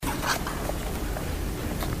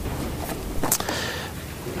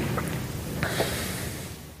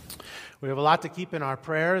We have a lot to keep in our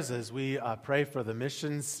prayers as we pray for the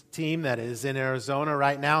missions team that is in Arizona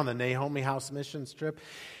right now on the Naomi House missions trip.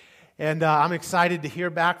 And I'm excited to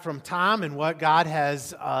hear back from Tom and what God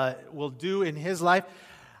will do in his life.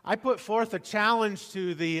 I put forth a challenge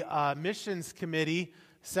to the missions committee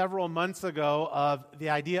several months ago of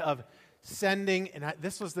the idea of sending, and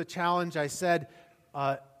this was the challenge. I said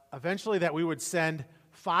eventually that we would send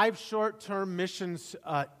 5 short-term missions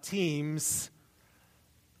teams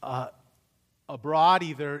abroad,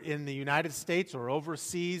 either in the United States or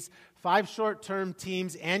overseas, 5 short-term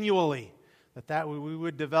teams annually, that we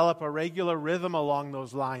would develop a regular rhythm along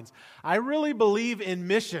those lines. I really believe in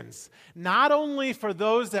missions, not only for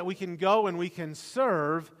those that we can go and we can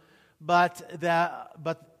serve, but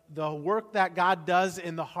the work that God does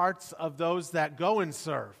in the hearts of those that go and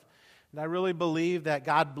serve. And I really believe that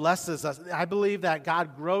God blesses us. I believe that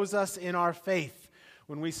God grows us in our faith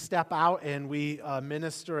when we step out and we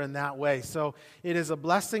minister in that way. So it is a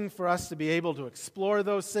blessing for us to be able to explore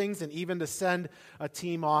those things and even to send a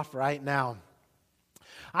team off right now.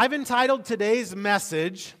 I've entitled today's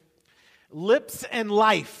message, Lips and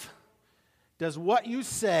Life. Does what you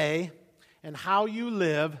say and how you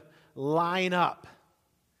live line up?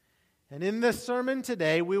 And in this sermon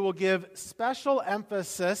today, we will give special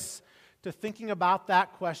emphasis to thinking about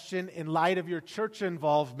that question in light of your church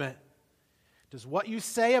involvement. Does what you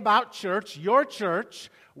say about church, your church,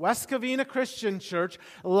 West Covina Christian Church,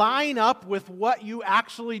 line up with what you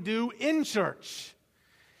actually do in church?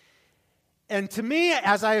 And to me,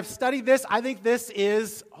 as I have studied this, I think this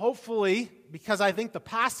is, hopefully, because I think the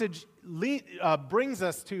passage brings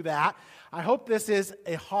us to that, I hope this is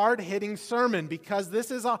a hard-hitting sermon, because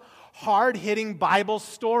this is a hard-hitting Bible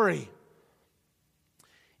story.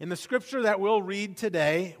 In the scripture that we'll read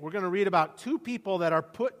today, we're going to read about 2 people that are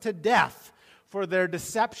put to death for their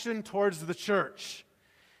deception towards the church.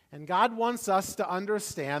 And God wants us to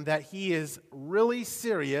understand that He is really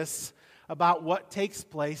serious about what takes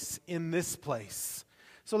place in this place.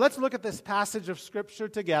 So let's look at this passage of Scripture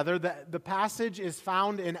together. The passage is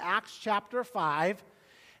found in Acts chapter 5,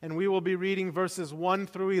 and we will be reading verses 1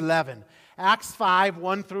 through 11. Acts 5,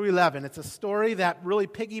 1 through 11. It's a story that really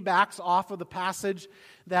piggybacks off of the passage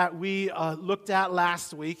that we looked at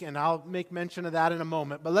last week, and I'll make mention of that in a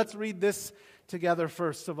moment. But let's read this together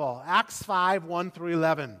first of all. Acts 5, 1 through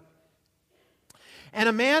 11. And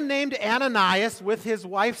a man named Ananias with his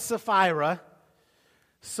wife Sapphira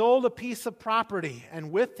sold a piece of property, and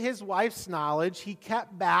with his wife's knowledge he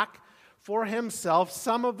kept back for himself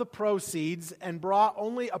some of the proceeds and brought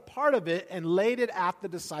only a part of it and laid it at the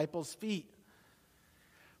disciples' feet.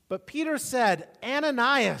 But Peter said,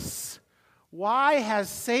 Ananias, why has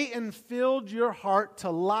Satan filled your heart to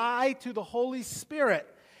lie to the Holy Spirit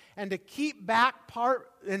and to keep back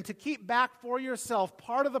for yourself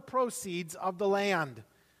part of the proceeds of the land?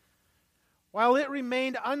 While it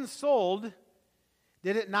remained unsold,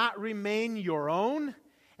 did it not remain your own?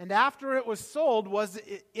 And after it was sold, was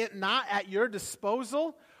it not at your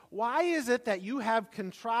disposal? Why is it that you have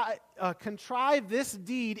contrived this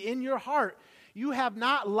deed in your heart? You have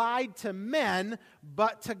not lied to men,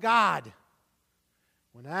 but to God.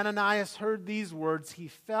 When Ananias heard these words, he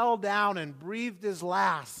fell down and breathed his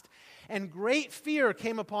last, and great fear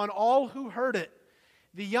came upon all who heard it.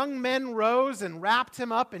 The young men rose and wrapped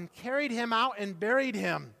him up and carried him out and buried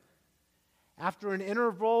him. After an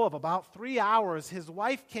interval of about 3 hours, his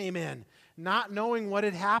wife came in, not knowing what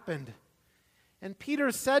had happened. And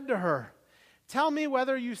Peter said to her, Tell me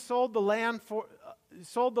whether you sold the land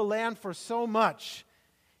for so much.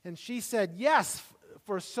 And she said, Yes,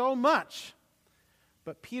 for so much.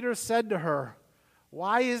 But Peter said to her,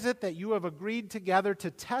 Why is it that you have agreed together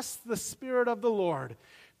to test the Spirit of the Lord?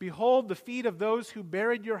 Behold, the feet of those who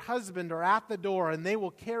buried your husband are at the door, and they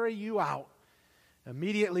will carry you out.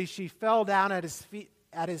 Immediately she fell down at his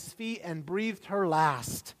feet and breathed her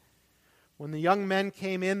last. When the young men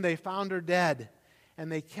came in, they found her dead,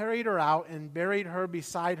 and they carried her out and buried her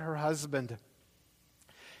beside her husband.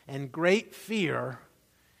 And great fear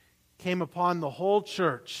came upon the whole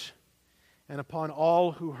church and upon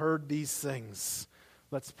all who heard these things.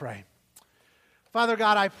 Let's pray. Father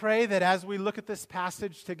God, I pray that as we look at this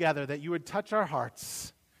passage together, that you would touch our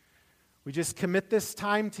hearts. We just commit this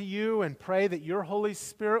time to you and pray that your Holy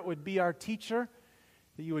Spirit would be our teacher,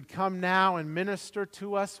 that you would come now and minister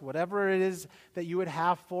to us whatever it is that you would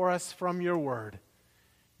have for us from your word.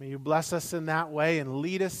 May you bless us in that way and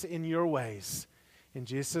lead us in your ways. In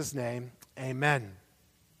Jesus' name, amen.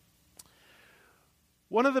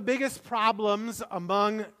 One of the biggest problems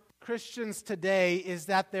among Christians today is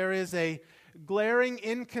that there is a glaring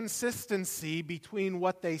inconsistency between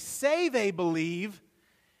what they say they believe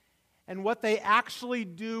and what they actually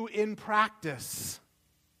do in practice.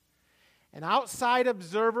 An outside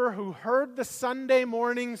observer who heard the Sunday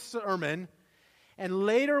morning sermon and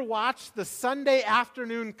later watched the Sunday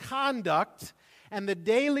afternoon conduct and the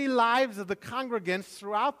daily lives of the congregants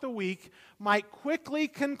throughout the week might quickly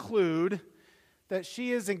conclude that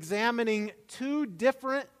she is examining two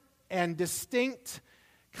different and distinct,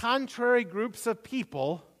 contrary groups of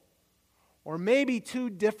people, or maybe two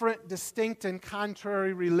different, distinct, and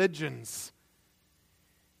contrary religions.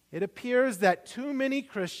 It appears that too many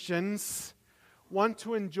Christians want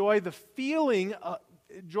to enjoy the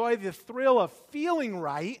thrill of feeling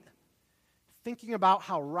right, thinking about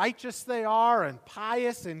how righteous they are and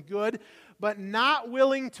pious and good, but not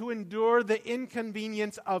willing to endure the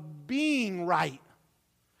inconvenience of being right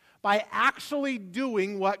by actually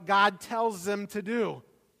doing what God tells them to do.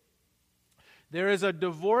 There is a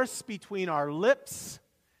divorce between our lips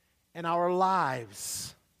and our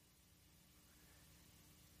lives.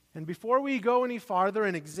 And before we go any farther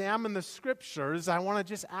and examine the Scriptures, I want to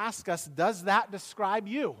just ask us, does that describe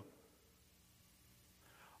you?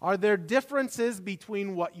 Are there differences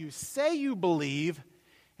between what you say you believe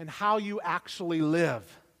and how you actually live?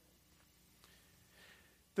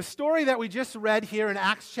 The story that we just read here in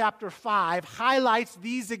Acts chapter 5 highlights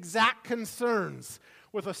these exact concerns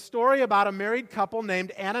with a story about a married couple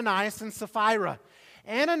named Ananias and Sapphira.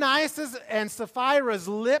 Ananias and Sapphira's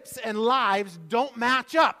lips and lives don't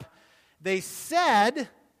match up. They said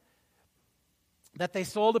that they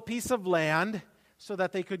sold a piece of land so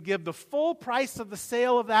that they could give the full price of the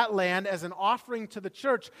sale of that land as an offering to the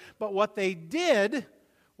church. But what they did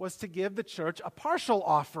was to give the church a partial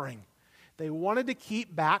offering. They wanted to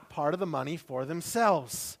keep back part of the money for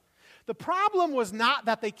themselves. The problem was not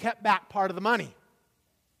that they kept back part of the money.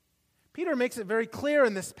 Peter makes it very clear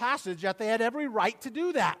in this passage that they had every right to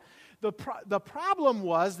do that. The problem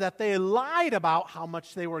was that they lied about how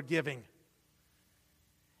much they were giving.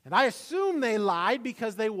 And I assume they lied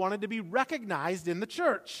because they wanted to be recognized in the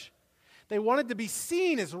church. They wanted to be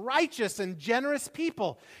seen as righteous and generous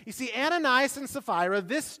people. You see, Ananias and Sapphira,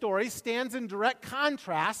 this story stands in direct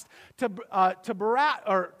contrast to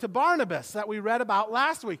Barnabas that we read about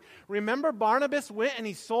last week. Remember, Barnabas went and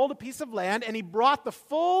he sold a piece of land and he brought the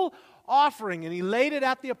full offering and he laid it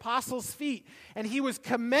at the apostles' feet. And he was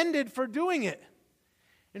commended for doing it.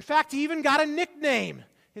 In fact, he even got a nickname.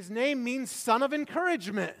 His name means son of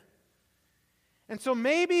encouragement. And so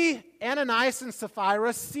maybe Ananias and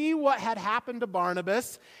Sapphira see what had happened to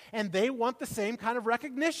Barnabas, and they want the same kind of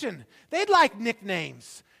recognition. They'd like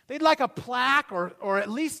nicknames. They'd like a plaque or at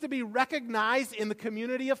least to be recognized in the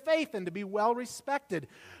community of faith and to be well respected.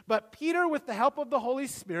 But Peter, with the help of the Holy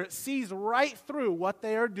Spirit, sees right through what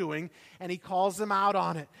they are doing, and he calls them out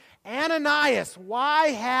on it. Ananias, why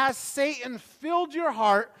has Satan filled your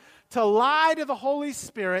heart to lie to the Holy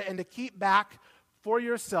Spirit and to keep back for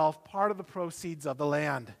yourself part of the proceeds of the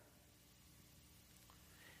land?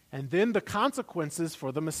 And then the consequences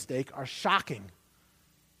for the mistake are shocking.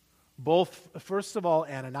 First of all,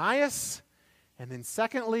 Ananias, and then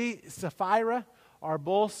secondly, Sapphira are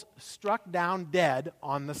both struck down dead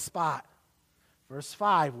on the spot. Verse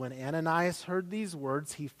 5, when Ananias heard these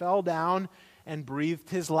words, he fell down and breathed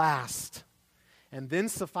his last. And then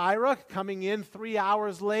Sapphira, coming in 3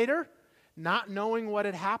 hours later, not knowing what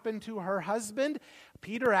had happened to her husband,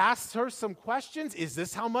 Peter asks her some questions. Is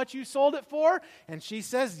this how much you sold it for? And she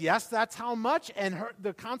says, yes, that's how much. And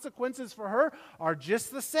the consequences for her are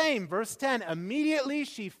just the same. Verse 10, immediately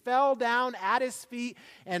she fell down at his feet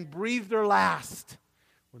and breathed her last.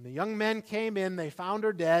 When the young men came in, they found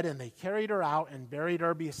her dead, and they carried her out and buried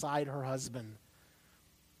her beside her husband.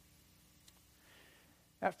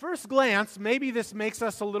 At first glance, maybe this makes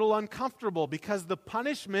us a little uncomfortable because the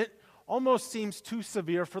punishment almost seems too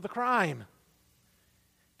severe for the crime.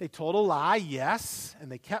 They told a lie, yes,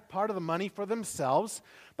 and they kept part of the money for themselves,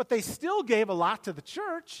 but they still gave a lot to the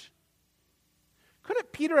church.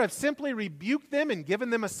 Couldn't Peter have simply rebuked them and given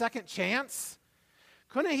them a second chance?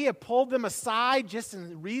 Couldn't he have pulled them aside just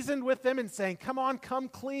and reasoned with them and saying, come on, come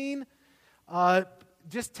clean,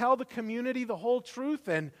 just tell the community the whole truth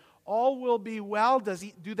and all will be well?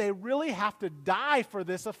 Do they really have to die for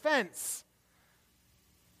this offense?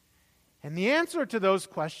 And the answer to those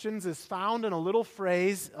questions is found in a little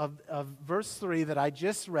phrase of verse 3 that I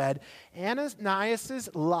just read. Ananias'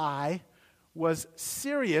 lie was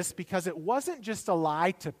serious because it wasn't just a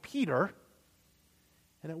lie to Peter,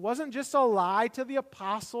 and it wasn't just a lie to the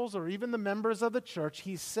apostles or even the members of the church.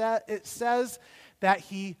 It says that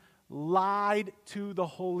he lied to the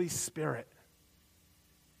Holy Spirit.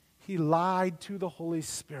 He lied to the Holy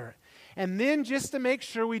Spirit. And then, just to make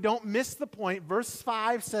sure we don't miss the point, verse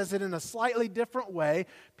 5 says it in a slightly different way.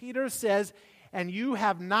 Peter says, "And you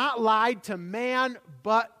have not lied to man,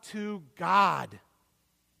 but to God."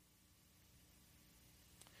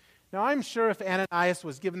 Now, I'm sure if Ananias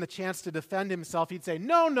was given the chance to defend himself, he'd say,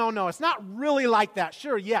 no, it's not really like that.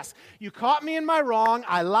 Sure, yes, you caught me in my wrong,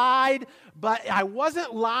 I lied, but I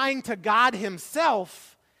wasn't lying to God himself.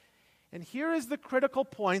 And here is the critical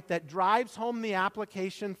point that drives home the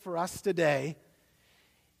application for us today.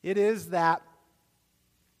 It is that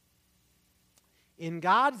in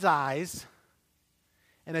God's eyes,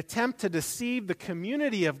 an attempt to deceive the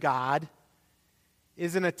community of God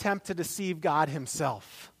is an attempt to deceive God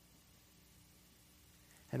himself.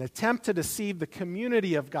 An attempt to deceive the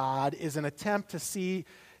community of God is an attempt to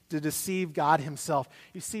deceive God himself.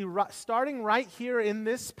 You see, starting right here in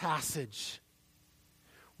this passage,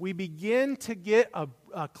 we begin to get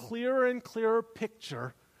a clearer and clearer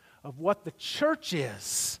picture of what the church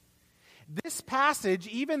is. This passage,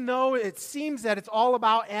 even though it seems that it's all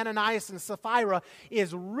about Ananias and Sapphira,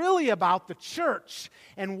 is really about the church.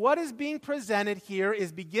 And what is being presented here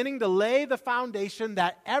is beginning to lay the foundation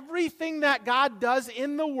that everything that God does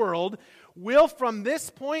in the world will from this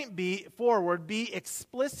point forward be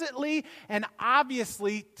explicitly and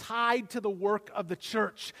obviously tied to the work of the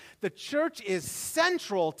church. The church is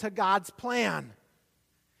central to God's plan.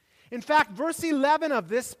 In fact, verse 11 of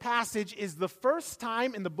this passage is the first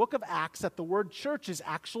time in the book of Acts that the word church is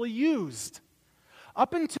actually used.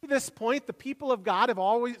 Up until this point, the people of God have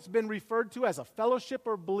always been referred to as a fellowship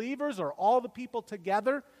of believers, or all the people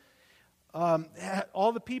together.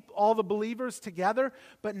 All the believers together,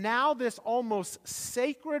 but now this almost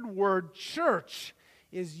sacred word church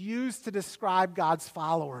is used to describe God's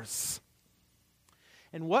followers.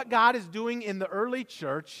 And what God is doing in the early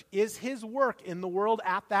church is his work in the world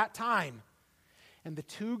at that time. And the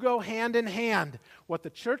two go hand in hand. What the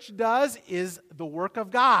church does is the work of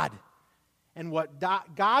God. And what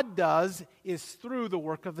God does is through the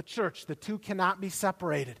work of the church. The two cannot be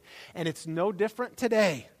separated. And it's no different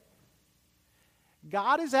today.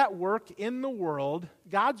 God is at work in the world.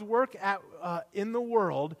 God's work in the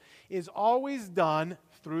world is always done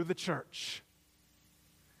through the church.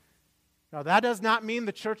 Now, that does not mean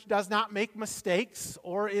the church does not make mistakes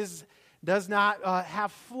or does not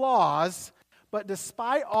have flaws, but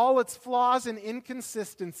despite all its flaws and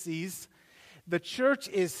inconsistencies, the church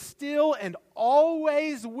is still and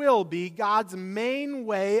always will be God's main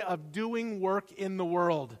way of doing work in the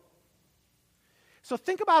world. So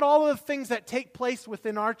think about all of the things that take place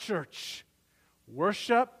within our church.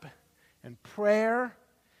 Worship and prayer,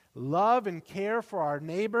 love and care for our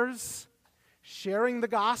neighbors, sharing the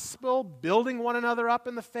gospel, building one another up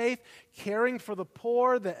in the faith, caring for the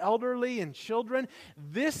poor, the elderly, and children.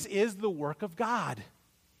 This is the work of God.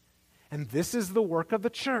 And this is the work of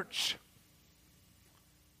the church.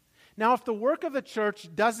 Now, the work of the church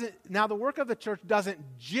doesn't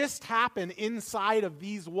just happen inside of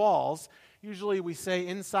these walls. Usually we say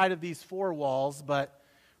inside of these four walls, but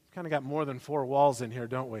we've kind of got more than four walls in here,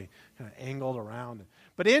 don't we? Kind of angled around.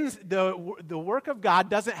 But in the work of God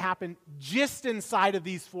doesn't happen just inside of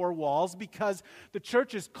these four walls, because the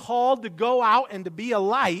church is called to go out and to be a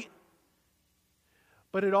light,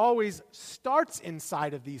 but it always starts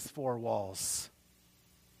inside of these four walls.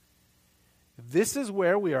 This is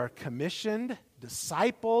where we are commissioned,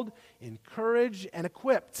 discipled, encouraged, and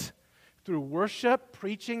equipped. Through worship,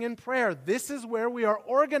 preaching, and prayer. This is where we are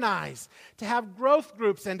organized to have growth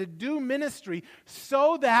groups and to do ministry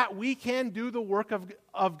so that we can do the work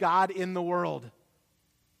of God in the world.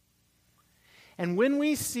 And when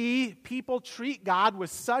we see people treat God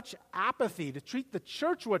with such apathy, to treat the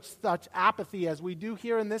church with such apathy as we do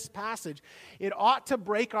here in this passage, it ought to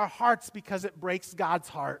break our hearts, because it breaks God's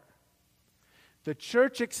heart. The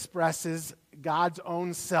church expresses God's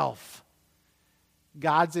own self,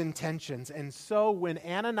 God's intentions. And so when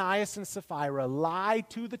Ananias and Sapphira lie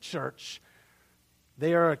to the church,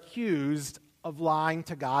 they are accused of lying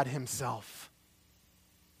to God himself.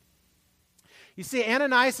 You see,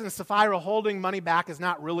 Ananias and Sapphira holding money back is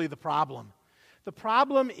not really the problem. The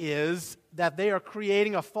problem is that they are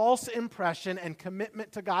creating a false impression and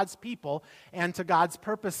commitment to God's people and to God's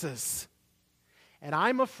purposes. And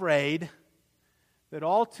I'm afraid that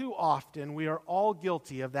all too often we are all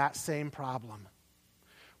guilty of that same problem.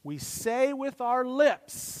 We say with our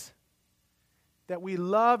lips that we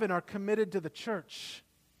love and are committed to the church,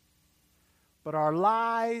 but our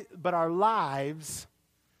lives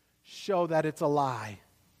show that it's a lie.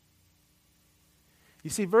 You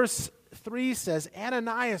see, verse 3 says,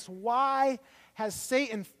 Ananias, why has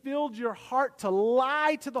Satan filled your heart to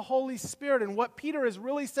lie to the Holy Spirit? And what Peter is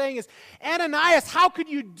really saying is, Ananias, how could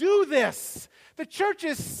you do this? The church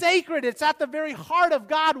is sacred. It's at the very heart of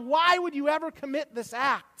God. Why would you ever commit this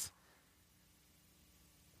act?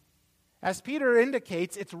 As Peter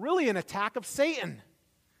indicates, it's really an attack of Satan.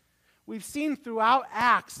 We've seen throughout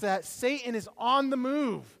Acts that Satan is on the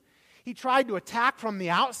move. He tried to attack from the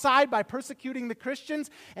outside by persecuting the Christians,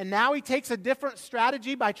 and now he takes a different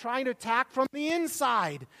strategy by trying to attack from the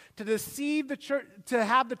inside to deceive the church, to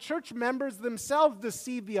have the church members themselves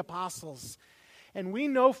deceive the apostles. And we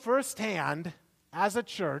know firsthand, as a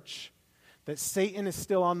church, that Satan is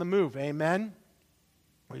still on the move. Amen?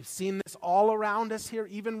 We've seen this all around us here,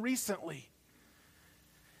 even recently.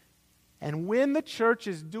 And when the church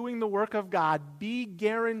is doing the work of God, be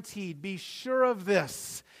guaranteed, be sure of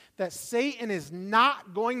this, that Satan is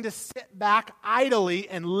not going to sit back idly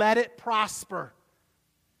and let it prosper.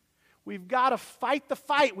 We've got to fight the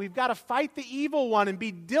fight. We've got to fight the evil one and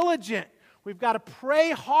be diligent. We've got to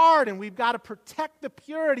pray hard, and we've got to protect the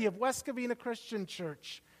purity of West Covina Christian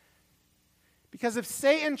Church. Because if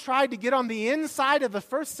Satan tried to get on the inside of the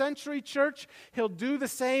first century church, he'll do the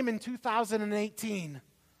same in 2018.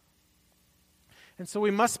 And so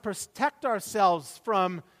we must protect ourselves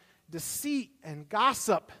from deceit and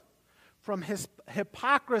gossip, from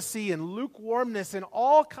hypocrisy and lukewarmness and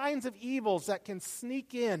all kinds of evils that can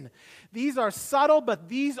sneak in. These are subtle, but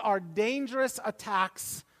these are dangerous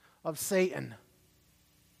attacks of Satan.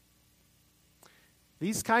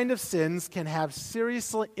 These kind of sins can have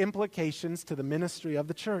serious implications to the ministry of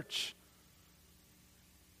the church.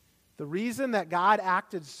 The reason that God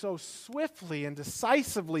acted so swiftly and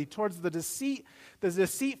decisively towards the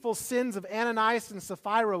deceitful sins of Ananias and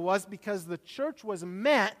Sapphira was because the church was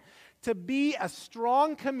meant to be a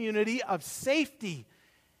strong community of safety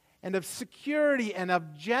and of security and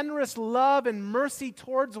of generous love and mercy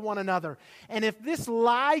towards one another. And if this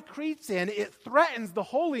lie creeps in, it threatens the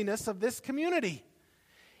holiness of this community.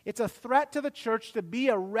 It's a threat to the church to be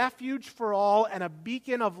a refuge for all and a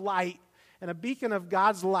beacon of light and a beacon of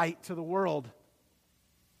God's light to the world.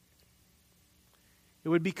 It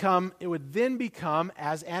would then become,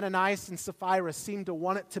 as Ananias and Sapphira seemed to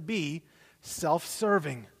want it to be,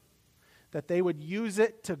 self-serving. That they would use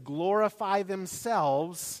it to glorify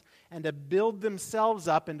themselves and to build themselves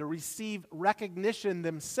up and to receive recognition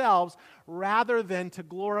themselves rather than to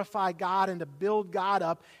glorify God and to build God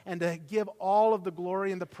up and to give all of the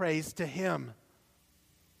glory and the praise to Him.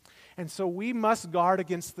 And so we must guard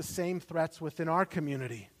against the same threats within our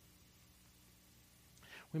community.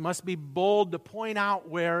 We must be bold to point out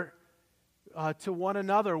to one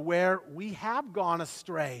another where we have gone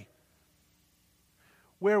astray,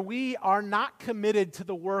 where we are not committed to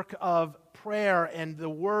the work of prayer and the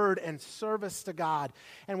word and service to God.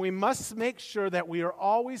 And we must make sure that we are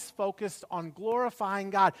always focused on glorifying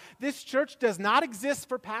God. This church does not exist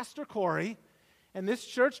for Pastor Corey, and this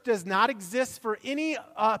church does not exist for any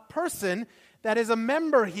person that is a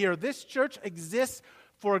member here. This church exists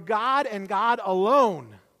for God and God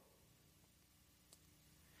alone.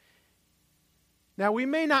 Now, we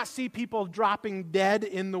may not see people dropping dead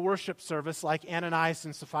in the worship service like Ananias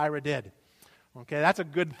and Sapphira did. Okay, that's a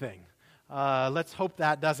good thing. Let's hope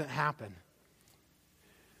that doesn't happen.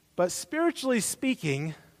 But spiritually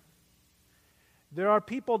speaking, there are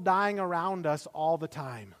people dying around us all the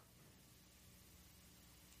time.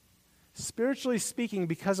 Spiritually speaking,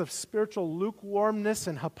 because of spiritual lukewarmness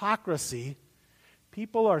and hypocrisy,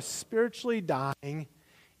 people are spiritually dying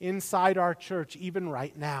inside our church even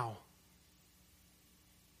right now.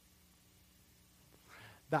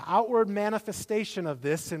 The outward manifestation of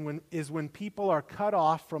this is when people are cut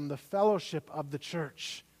off from the fellowship of the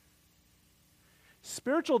church.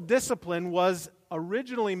 Spiritual discipline was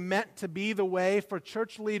originally meant to be the way for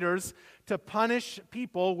church leaders to punish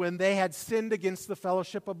people when they had sinned against the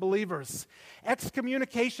fellowship of believers.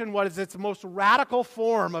 Excommunication was its most radical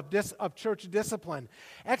form of church discipline.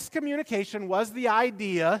 Excommunication was the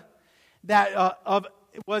idea that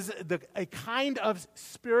a kind of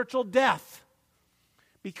spiritual death,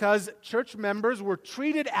 because church members were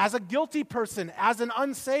treated as a guilty person, as an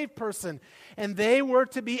unsaved person, and they were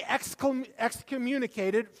to be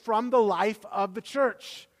excommunicated from the life of the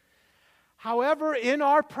church. However, in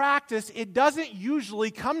our practice, it doesn't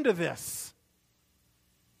usually come to this.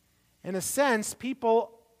 In a sense,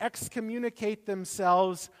 people excommunicate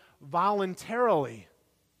themselves voluntarily.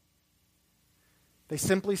 They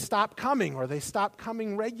simply stop coming, or they stop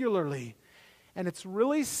coming regularly. And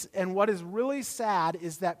what is really sad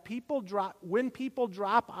is that when people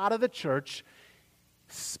drop out of the church,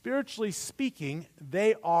 spiritually speaking,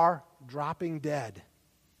 they are dropping dead.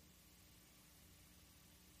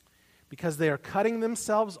 because they are cutting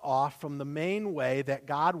themselves off from the main way that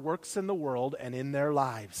God works in the world and in their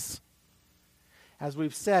lives. As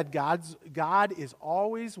we've said, God is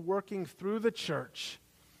always working through the church.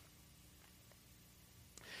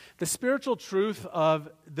 The spiritual truth of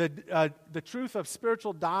the truth of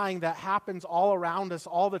spiritual dying that happens all around us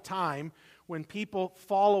all the time when people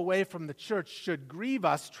fall away from the church should grieve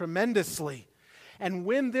us tremendously. And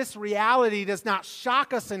when this reality does not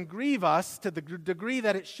shock us and grieve us to the degree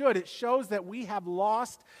that it should, it shows that we have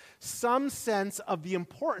lost some sense of the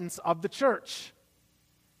importance of the church.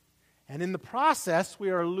 And in the process,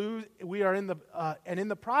 we are losing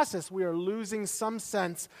some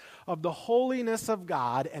sense of the holiness of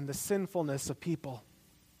God and the sinfulness of people.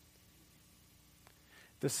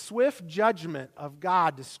 The swift judgment of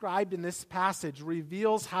God described in this passage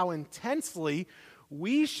reveals how intensely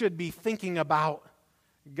we should be thinking about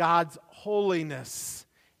God's holiness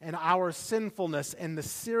and our sinfulness and the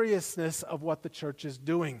seriousness of what the church is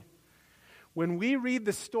doing. When we read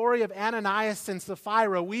the story of Ananias and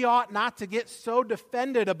Sapphira, we ought not to get so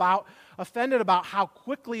offended about how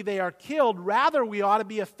quickly they are killed. Rather, we ought to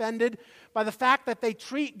be offended by the fact that they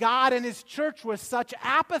treat God and His church with such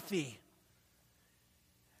apathy.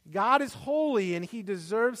 God is holy and He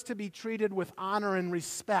deserves to be treated with honor and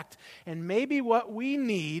respect. And maybe what we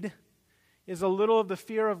need is a little of the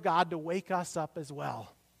fear of God to wake us up as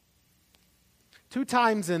well. 2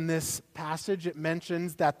 times in this passage it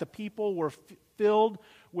mentions that the people were filled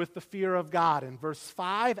with the fear of God. In verse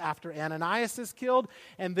 5, after Ananias is killed,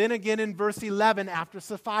 and then again in verse 11, after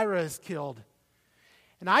Sapphira is killed.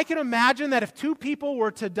 And I can imagine that if 2 people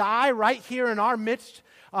were to die right here in our midst,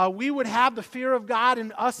 we would have the fear of God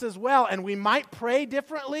in us as well, and we might pray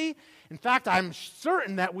differently. In fact, I'm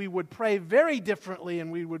certain that we would pray very differently,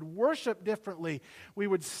 and we would worship differently. We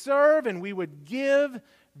would serve and we would give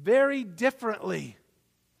very differently.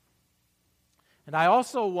 And I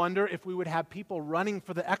also wonder if we would have people running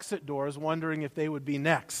for the exit doors, wondering if they would be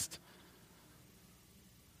next.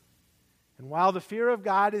 And while the fear of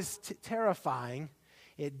God is terrifying,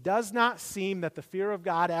 it does not seem that the fear of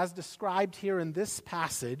God, as described here in this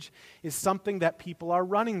passage, is something that people are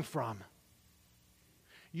running from.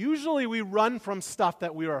 Usually we run from stuff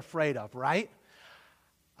that we are afraid of, right?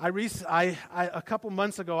 A couple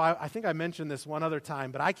months ago, I think I mentioned this one other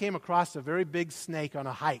time, but I came across a very big snake on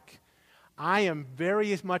a hike. I am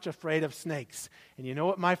very much afraid of snakes. And you know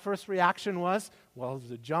what my first reaction was? Well, it was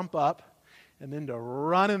to jump up and then to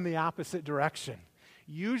run in the opposite direction.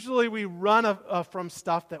 Usually we run from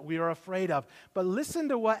stuff that we are afraid of. But listen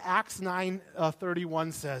to what Acts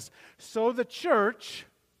 9:31 says. So the church,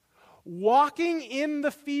 walking in the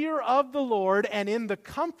fear of the Lord and in the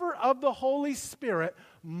comfort of the Holy Spirit,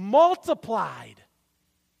 multiplied.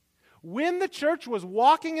 When the church was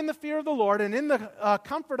walking in the fear of the Lord and in the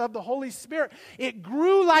comfort of the Holy Spirit, it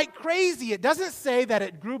grew like crazy. It doesn't say that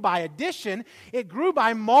it grew by addition. It grew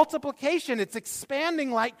by multiplication. It's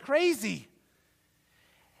expanding like crazy.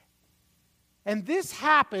 And this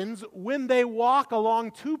happens when they walk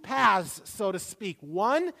along 2 paths, so to speak.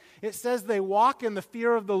 1, it says they walk in the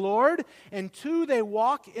fear of the Lord, and 2, they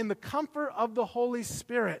walk in the comfort of the Holy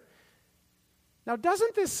Spirit. Now,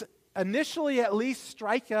 doesn't this initially at least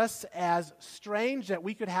strike us as strange that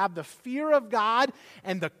we could have the fear of God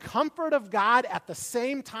and the comfort of God at the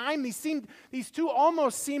same time? These 2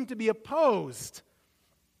 almost seem to be opposed.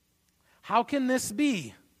 How can this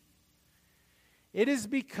be? It is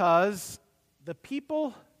because the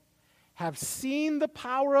people have seen the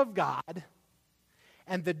power of God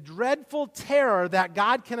and the dreadful terror that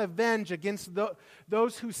God can avenge against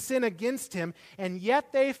those who sin against Him, and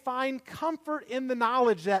yet they find comfort in the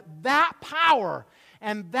knowledge that that power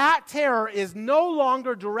and that terror is no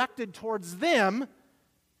longer directed towards them.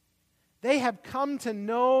 They have come to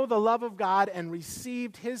know the love of God and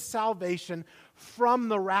received His salvation from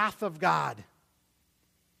the wrath of God.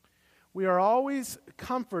 We are always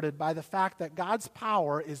comforted by the fact that God's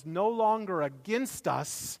power is no longer against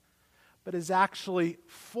us, but is actually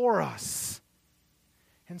for us.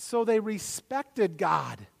 And so they respected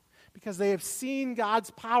God because they have seen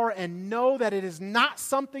God's power and know that it is not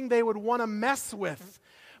something they would want to mess with.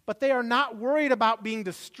 But they are not worried about being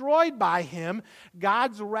destroyed by Him.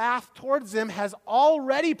 God's wrath towards them has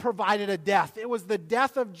already provided a death. It was the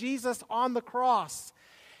death of Jesus on the cross.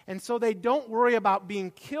 And so they don't worry about being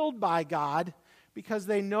killed by God because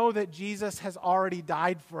they know that Jesus has already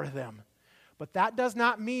died for them. But that does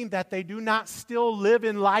not mean that they do not still live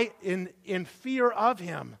in light in fear of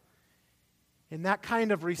Him, in that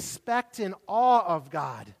kind of respect and awe of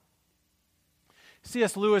God.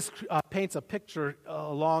 C.S. Lewis paints a picture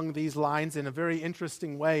along these lines in a very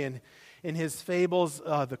interesting way in his fables,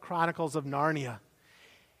 the Chronicles of Narnia.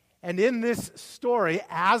 And in this story,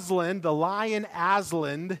 Aslan, the lion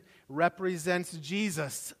Aslan, represents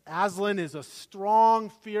Jesus. Aslan is a strong,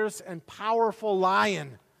 fierce, and powerful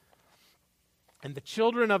lion. And the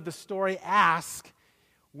children of the story ask,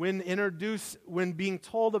 when being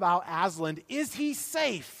told about Aslan, is he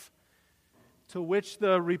safe? To which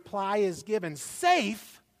the reply is given,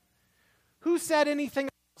 safe? Who said anything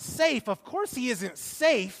about safe? Of course he isn't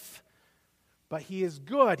safe, but he is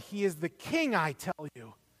good. He is the king, I tell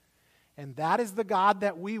you. And that is the God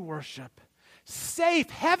that we worship. Safe.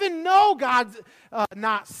 Heaven, no, God's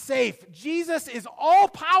not safe. Jesus is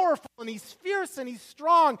all-powerful, and he's fierce, and he's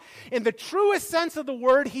strong. In the truest sense of the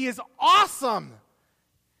word, he is awesome.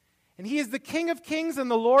 And he is the King of kings and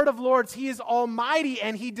the Lord of lords. He is almighty,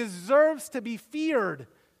 and he deserves to be feared.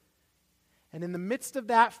 And in the midst of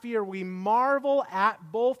that fear, we marvel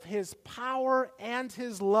at both his power and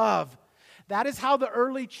his love. That is how the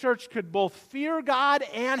early church could both fear God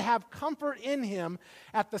and have comfort in him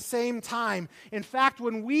at the same time. In fact,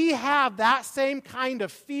 when we have that same kind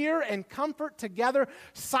of fear and comfort together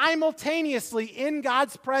simultaneously in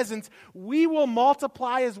God's presence, we will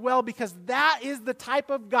multiply as well, because that is the type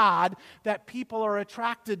of God that people are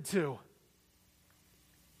attracted to.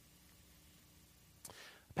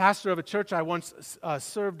 Pastor of a church I once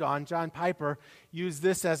served on, John Piper, used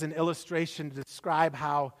this as an illustration to describe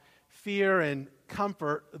how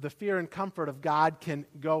the fear and comfort of God can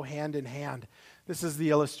go hand in hand. This is the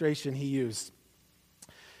illustration he used.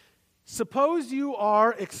 Suppose you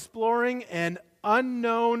are exploring an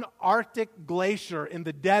unknown Arctic glacier in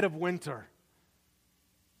the dead of winter.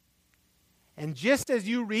 And just as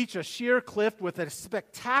you reach a sheer cliff with a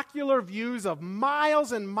spectacular views of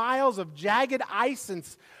miles and miles of jagged ice and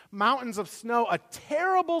mountains of snow, a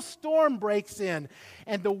terrible storm breaks in,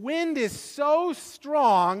 and the wind is so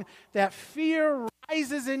strong that fear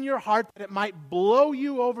rises in your heart that it might blow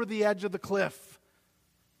you over the edge of the cliff.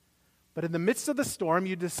 But in the midst of the storm,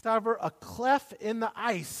 you discover a cleft in the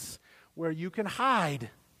ice where you can hide.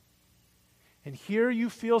 And here you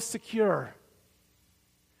feel secure.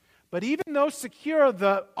 But even though secure,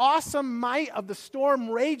 the awesome might of the storm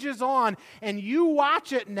rages on, and you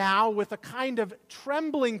watch it now with a kind of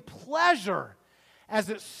trembling pleasure as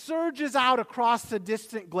it surges out across the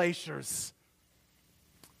distant glaciers.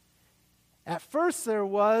 At first, there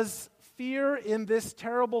was fear in this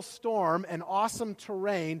terrible storm and awesome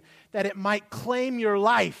terrain that it might claim your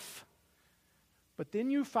life. But then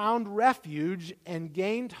you found refuge and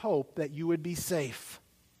gained hope that you would be safe.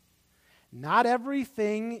 Not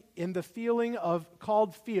everything in the feeling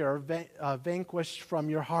called fear vanquished from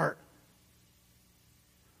your heart.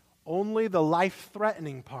 Only the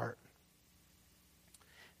life-threatening part.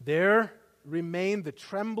 There remained the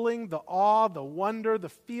trembling, the awe, the wonder, the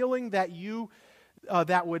feeling that you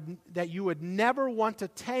would never want to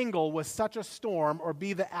tangle with such a storm or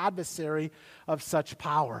be the adversary of such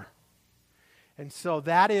power. And so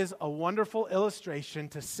that is a wonderful illustration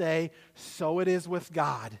to say, so it is with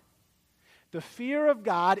God. The fear of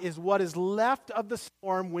God is what is left of the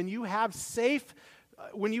storm when you have a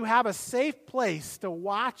safe place to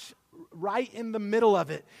watch right in the middle of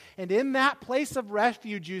it. And in that place of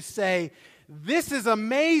refuge, you say, this is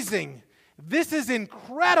amazing. This is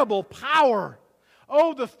incredible power.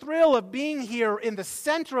 Oh, the thrill of being here in the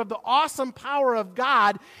center of the awesome power of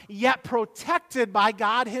God, yet protected by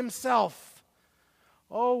God himself.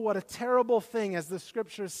 Oh, what a terrible thing, as the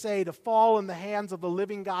scriptures say, to fall in the hands of the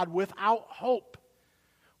living God without hope,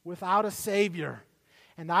 without a Savior.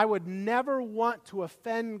 And I would never want to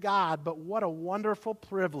offend God, but what a wonderful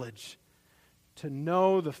privilege to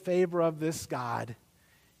know the favor of this God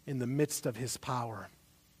in the midst of his power.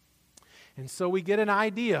 And so we get an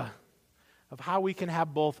idea of how we can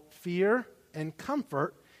have both fear and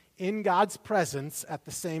comfort in God's presence at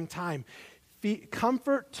the same time.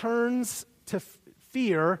 Comfort turns to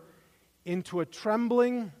fear into a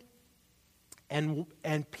trembling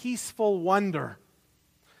and peaceful wonder.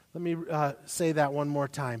 Let me say that one more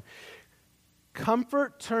time.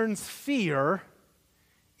 Comfort turns fear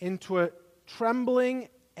into a trembling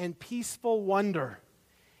and peaceful wonder.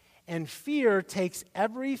 And fear takes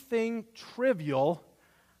everything trivial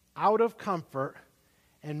out of comfort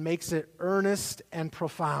and makes it earnest and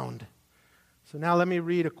profound. So now let me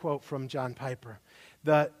read a quote from John Piper.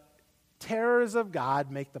 The terrors of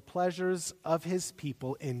God make the pleasures of his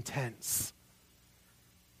people intense.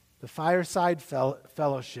 The fireside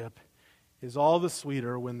fellowship is all the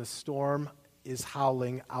sweeter when the storm is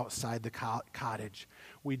howling outside the cottage.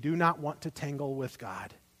 We do not want to tangle with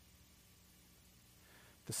God.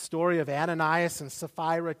 The story of Ananias and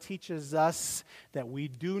Sapphira teaches us that we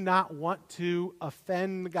do not want to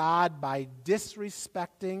offend God by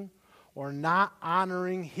disrespecting or not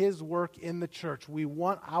honoring His work in the church. We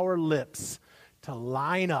want our lips to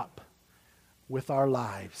line up with our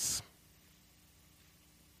lives.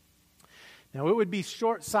 Now, it would be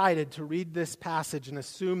short-sighted to read this passage and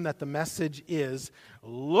assume that the message is,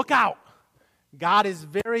 look out! God is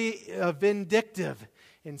very vindictive.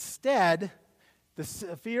 Instead, the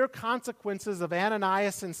severe consequences of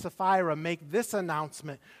Ananias and Sapphira make this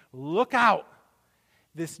announcement: look out!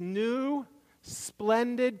 This new,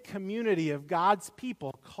 splendid community of God's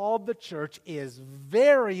people called the church is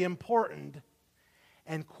very important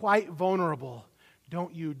and quite vulnerable.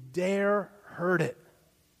 Don't you dare hurt it.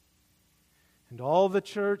 And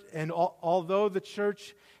although the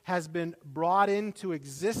church has been brought into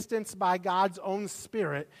existence by God's own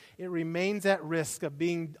Spirit, it remains at risk of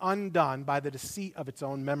being undone by the deceit of its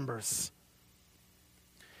own members.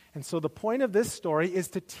 And so the point of this story is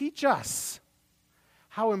to teach us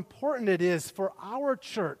how important it is for our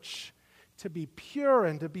church to be pure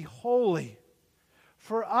and to be holy,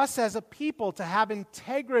 for us as a people to have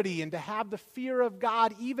integrity and to have the fear of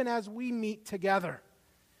God even as we meet together.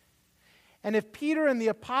 And if Peter and the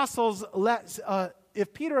apostles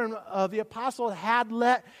had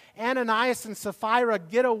let Ananias and Sapphira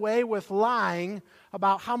get away with lying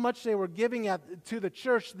about how much they were giving to the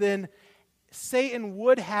church, then Satan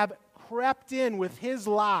would have crept in with his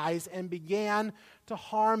lies and began to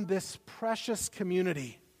harm this precious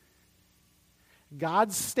community.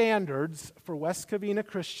 God's standards for West Covina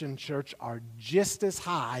Christian Church are just as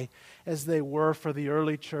high as they were for the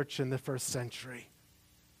early church in the first century.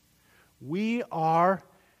 We are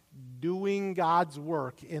doing God's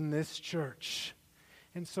work in this church.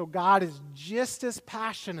 And so God is just as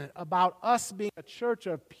passionate about us being a church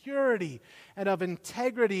of purity and of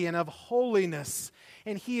integrity and of holiness.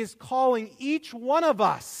 And He is calling each one of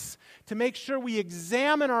us to make sure we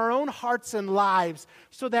examine our own hearts and lives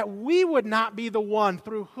so that we would not be the one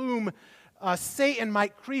through whom Satan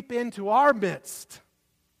might creep into our midst.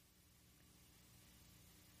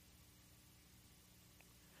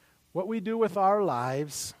 What we do with our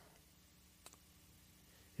lives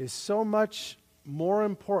is so much more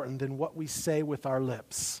important than what we say with our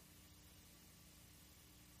lips.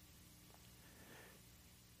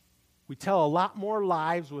 We tell a lot more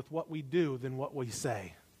lies with what we do than what we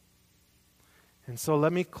say. And so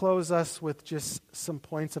let me close us with just some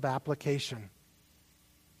points of application.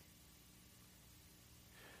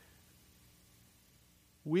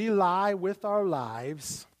 We lie with our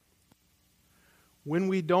lives when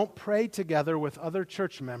we don't pray together with other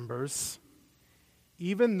church members,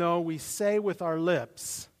 even though we say with our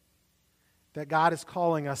lips that God is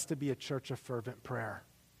calling us to be a church of fervent prayer.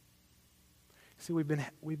 See, we've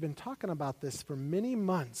been talking about this for many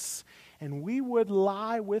months, and we would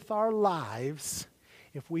lie with our lives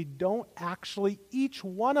if we don't actually, each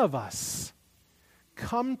one of us,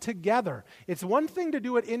 come together. It's one thing to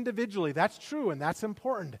do it individually. That's true, and that's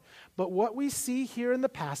important. But what we see here in the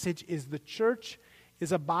passage is the church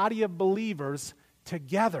is a body of believers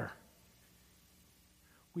together.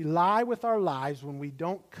 We lie with our lives when we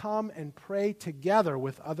don't come and pray together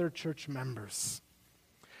with other church members.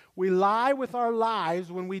 We lie with our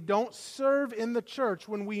lives when we don't serve in the church,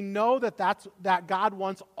 when we know that God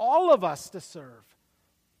wants all of us to serve.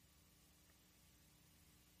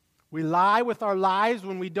 We lie with our lives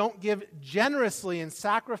when we don't give generously and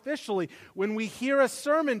sacrificially, when we hear a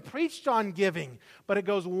sermon preached on giving, but it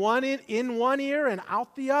goes in one ear and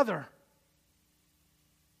out the other.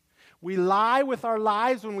 We lie with our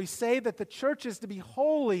lives when we say that the church is to be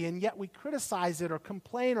holy, and yet we criticize it or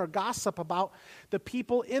complain or gossip about the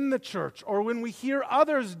people in the church, or when we hear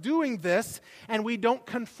others doing this and we don't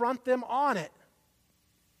confront them on it.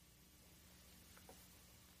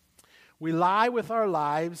 We lie with our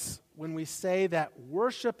lives when we say that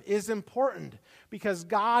worship is important because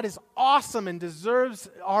God is awesome and deserves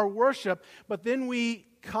our worship, but then we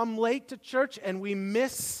come late to church and we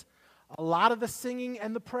miss a lot of the singing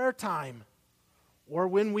and the prayer time. Or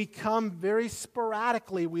when we come very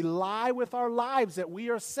sporadically, we lie with our lives that we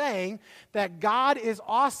are saying that God is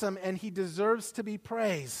awesome and He deserves to be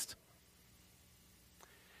praised.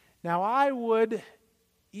 Now I would,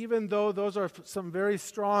 even though those are some very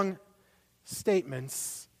strong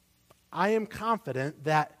statements, I am confident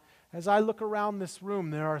that as I look around this room,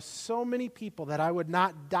 there are so many people that I would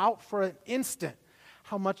not doubt for an instant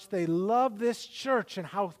how much they love this church and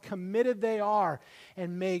how committed they are.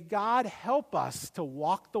 And may God help us to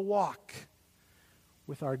walk the walk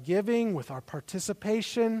with our giving, with our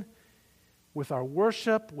participation, with our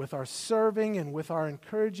worship, with our serving, and with our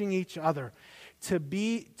encouraging each other to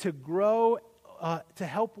grow, to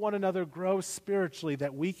help one another grow spiritually,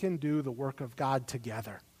 that we can do the work of God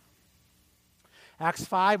together. Acts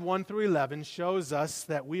 5, 1 through 11 shows us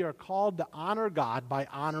that we are called to honor God by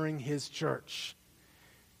honoring His church.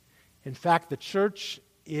 In fact, the church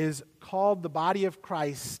is called the body of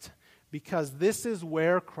Christ because this is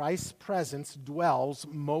where Christ's presence dwells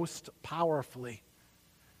most powerfully.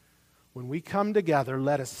 When we come together,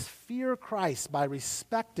 let us fear Christ by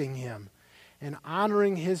respecting Him and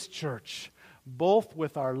honoring His church, both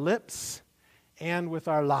with our lips and with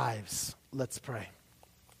our lives. Let's pray.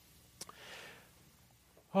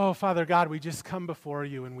 Oh, Father God, we just come before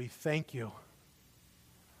You and we thank You.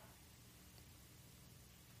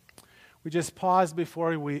 We just pause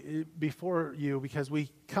before You because we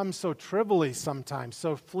come so trivially sometimes,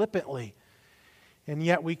 so flippantly. And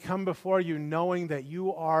yet we come before You knowing that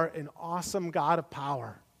You are an awesome God of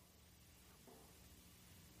power.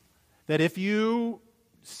 That if You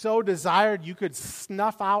so desired, You could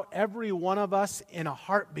snuff out every one of us in a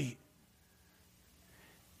heartbeat.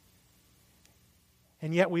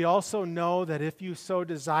 And yet we also know that if You so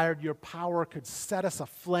desired, Your power could set us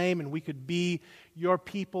aflame and we could be Your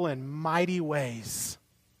people in mighty ways.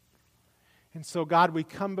 And so, God, we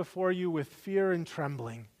come before You with fear and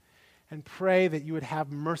trembling and pray that You would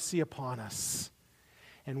have mercy upon us.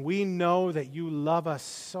 And we know that You love us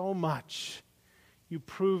so much. You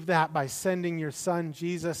prove that by sending Your Son,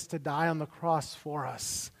 Jesus, to die on the cross for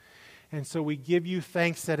us. And so we give You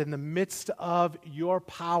thanks that in the midst of Your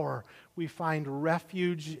power, we find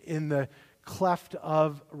refuge in the cleft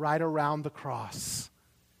of right around the cross.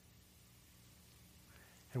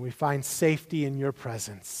 And we find safety in Your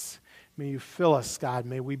presence. May You fill us, God.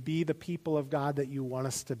 May we be the people of God that You want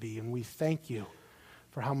us to be. And we thank You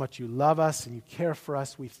for how much You love us and You care for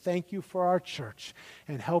us. We thank You for our church,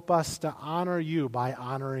 and help us to honor You by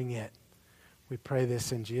honoring it. We pray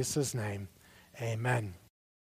this in Jesus' name. Amen.